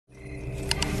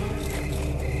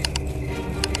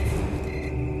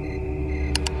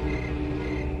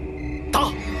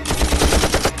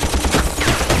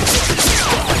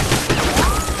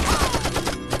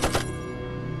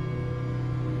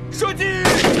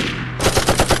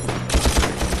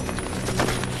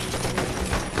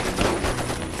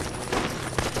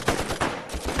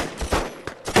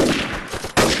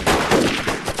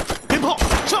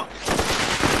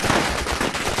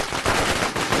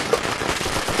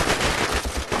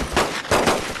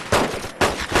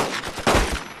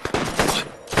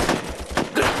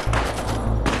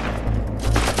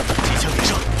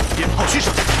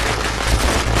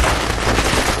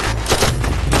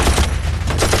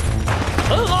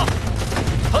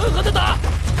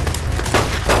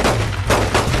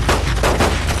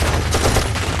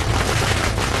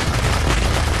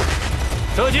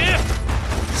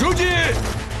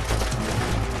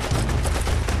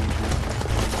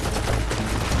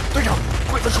队长，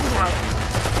鬼子冲出来了！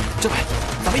政委，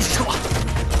咱们一起撤吧！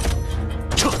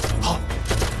撤！好，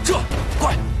撤！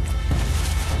快！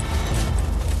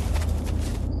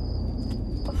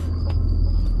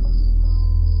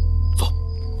走。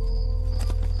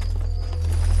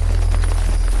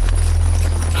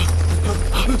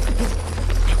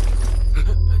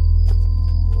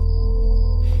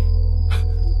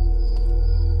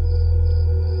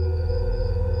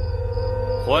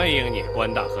欢迎你，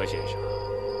关大河先生。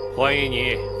欢迎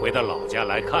你回到老家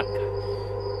来看看。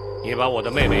你把我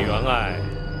的妹妹袁爱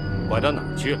拐到哪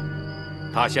儿去了？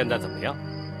她现在怎么样？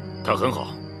她很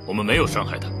好，我们没有伤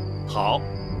害她。好，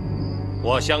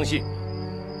我相信。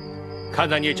看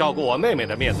在你照顾我妹妹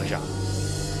的面子上，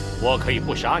我可以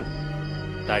不杀你，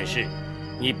但是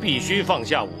你必须放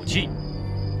下武器，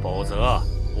否则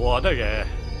我的人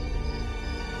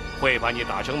会把你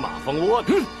打成马蜂窝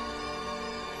的。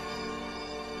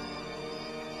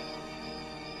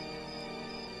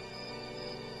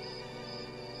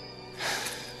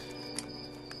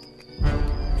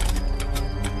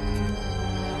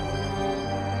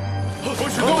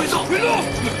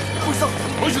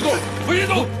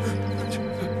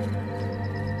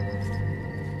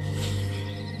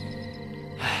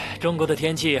中国的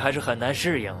天气还是很难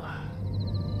适应啊，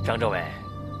张政委，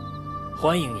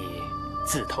欢迎你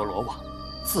自投罗网。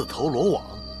自投罗网，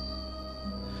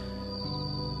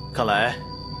看来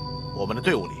我们的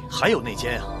队伍里还有内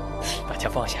奸啊！把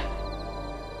枪放下。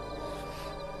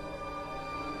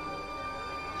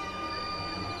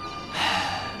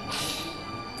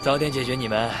早点解决你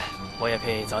们，我也可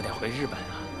以早点回日本了。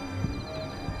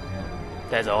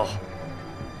带走。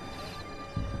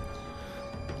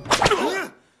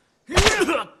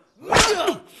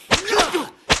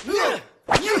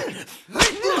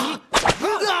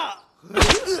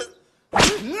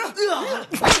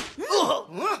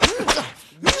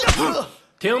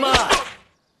停吧！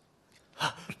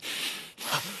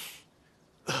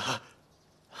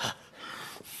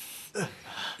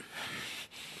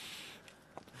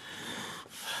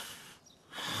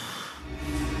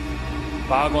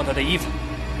扒光他的衣服！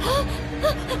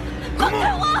放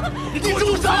开我！你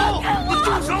住手！你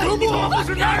住手！你他妈不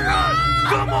是男人！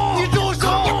哥木，你住手！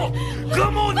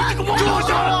哥木，你这个王八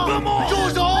蛋！哥木，住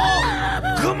手！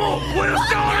哥木，我要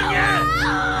杀了你！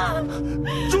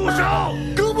住手！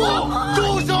哥木，住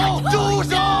手！住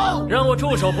手！让我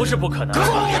住手不是不可能。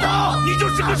放开他！你就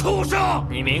是个畜生！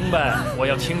你明白我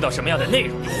要听到什么样的内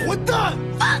容？混蛋！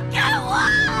放开我！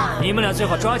你们俩最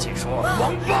好抓紧说。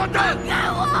王八蛋！放开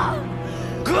我！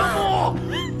哥木，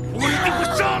我一定会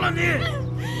杀了你！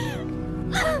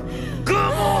哥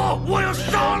木，我要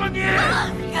杀了你！放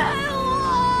开我！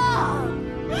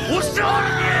我杀了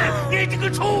你！你这个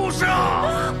畜生！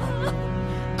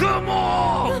哥木，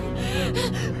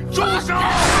住手！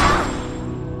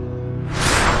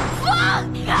放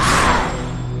开！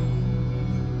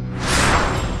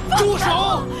住手！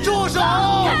住手！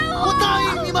我答应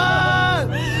你们！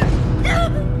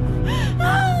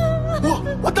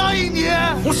我答应你！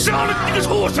我杀了你这个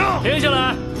畜生！停下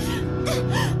来！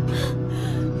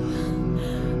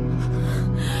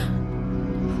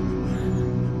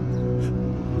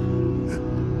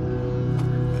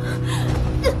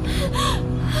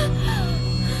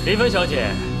李芬小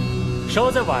姐，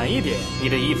稍再晚一点，你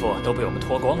的衣服都被我们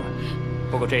脱光了。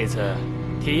不过这一次，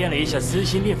体验了一下撕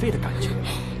心裂肺的感觉。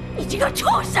你这个畜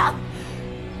生！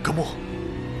葛木，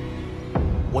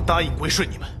我答应归顺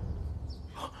你们，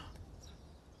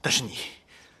但是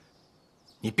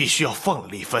你必须要放了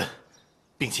丽芬，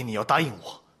并且你要答应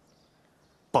我，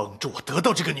帮助我得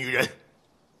到这个女人。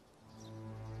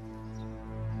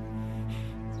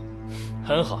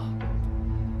很好，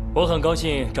我很高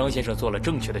兴张先生做了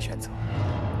正确的选择。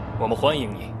我们欢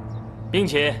迎你，并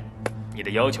且你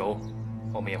的要求，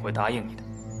我们也会答应你的。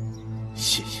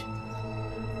谢谢。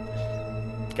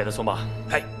给他送吧。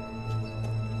嗨。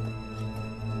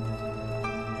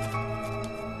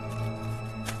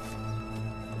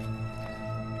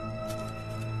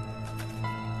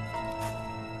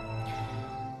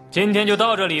今天就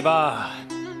到这里吧，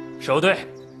收队。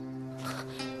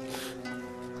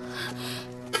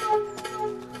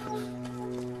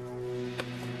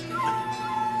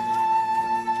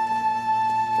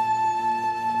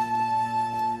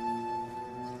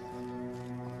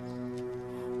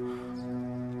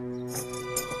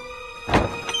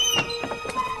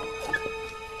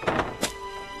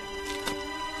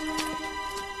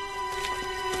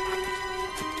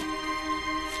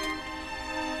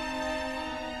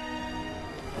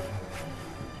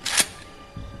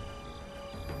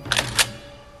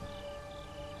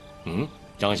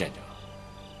张先生，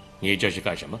你这是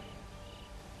干什么？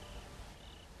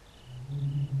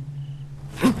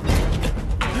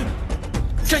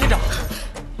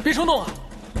别冲动啊！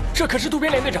这可是渡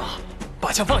边连队长，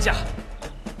把枪放下。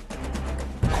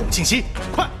孔庆熙，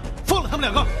快放了他们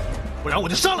2个，不然我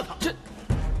就杀了他。这，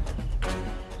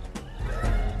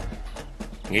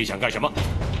你想干什么？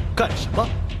干什么？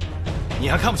你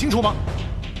还看不清楚吗？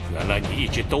原来你一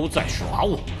直都在耍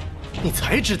我。你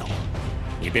才知道啊！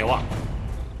你别忘了，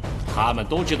他们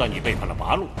都知道你背叛了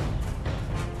八路，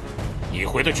你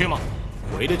回得去吗？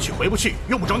回得去回不去，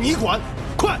用不着你管。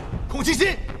快，孔庆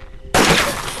熙，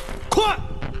快！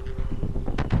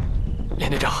连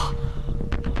队长，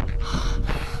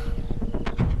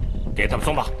给他们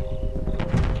送吧。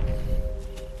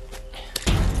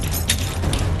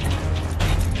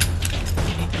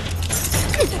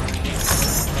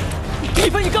李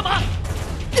芬，你干嘛？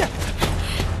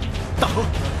大河，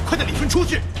快带李芬出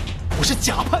去！我是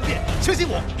假叛变，相信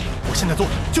我，我现在做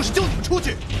的就是救你们出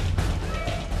去。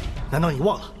难道你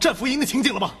忘了战俘营的情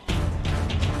景了吗？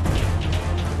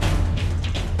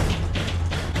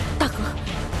大河，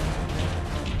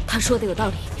他说的有道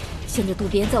理。现在渡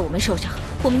边在我们手上，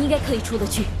我们应该可以出得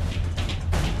去。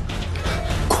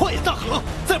快呀，大河，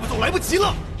再不走来不及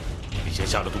了！你先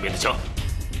下了渡边的枪。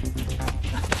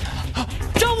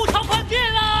张武常叛变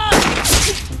了！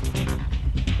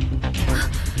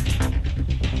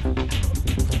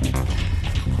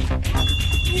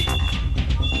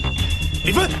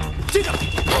李芬，接着！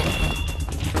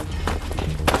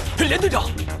连队长，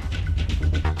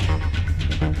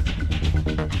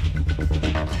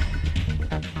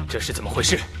这是怎么回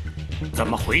事？怎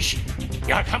么回事？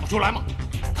你还看不出来吗？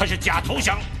他是假投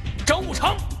降。张武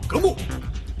常，格木，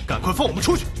赶快放我们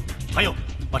出去！还有，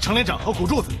把程连长和苦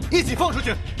柱子一起放出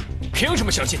去！凭什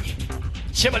么相信你？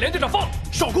先把连队长放了！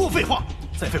少跟我废话！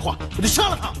再废话，我就杀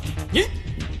了他！你。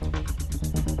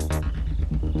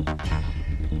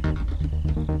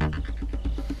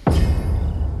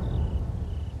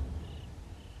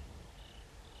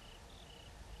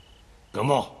格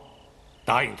木，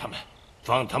答应他们，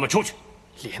放他们出去。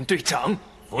连队长，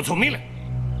服从命令。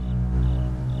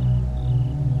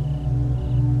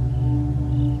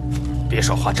别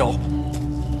耍花招。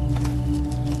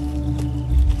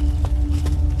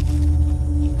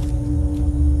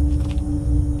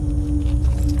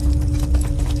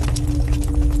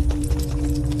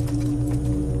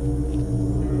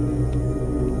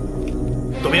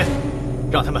渡边，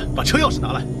让他们把车钥匙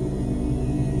拿来。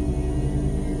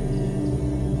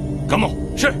格木，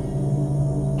是，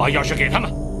把钥匙给他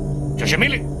们，这是命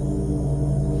令。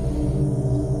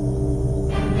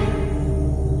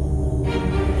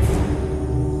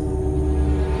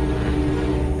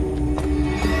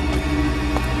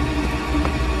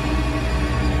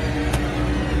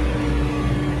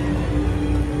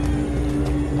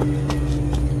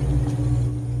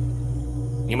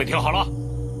你们听好了，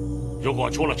如果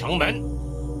出了城门，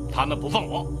他们不放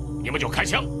我，你们就开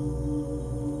枪。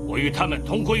我与他们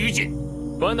同归于尽。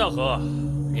关大河，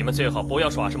你们最好不要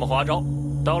耍什么花招，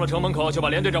到了城门口就把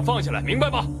连队长放下来，明白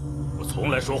吗？我从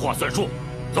来说话算数。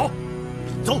走，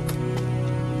走。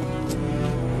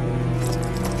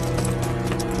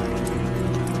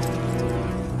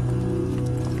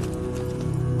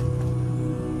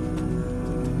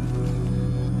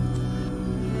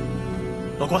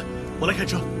老关，我来开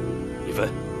车。李芬，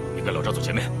你跟老张走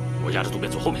前面，我押着渡边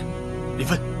走后面。李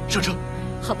芬，上车。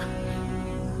好吧，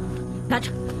拿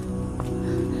着。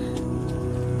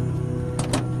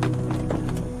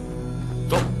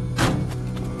走。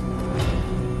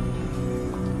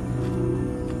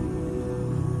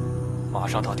马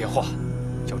上打电话，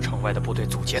叫城外的部队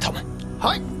阻截他们。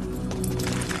嗨。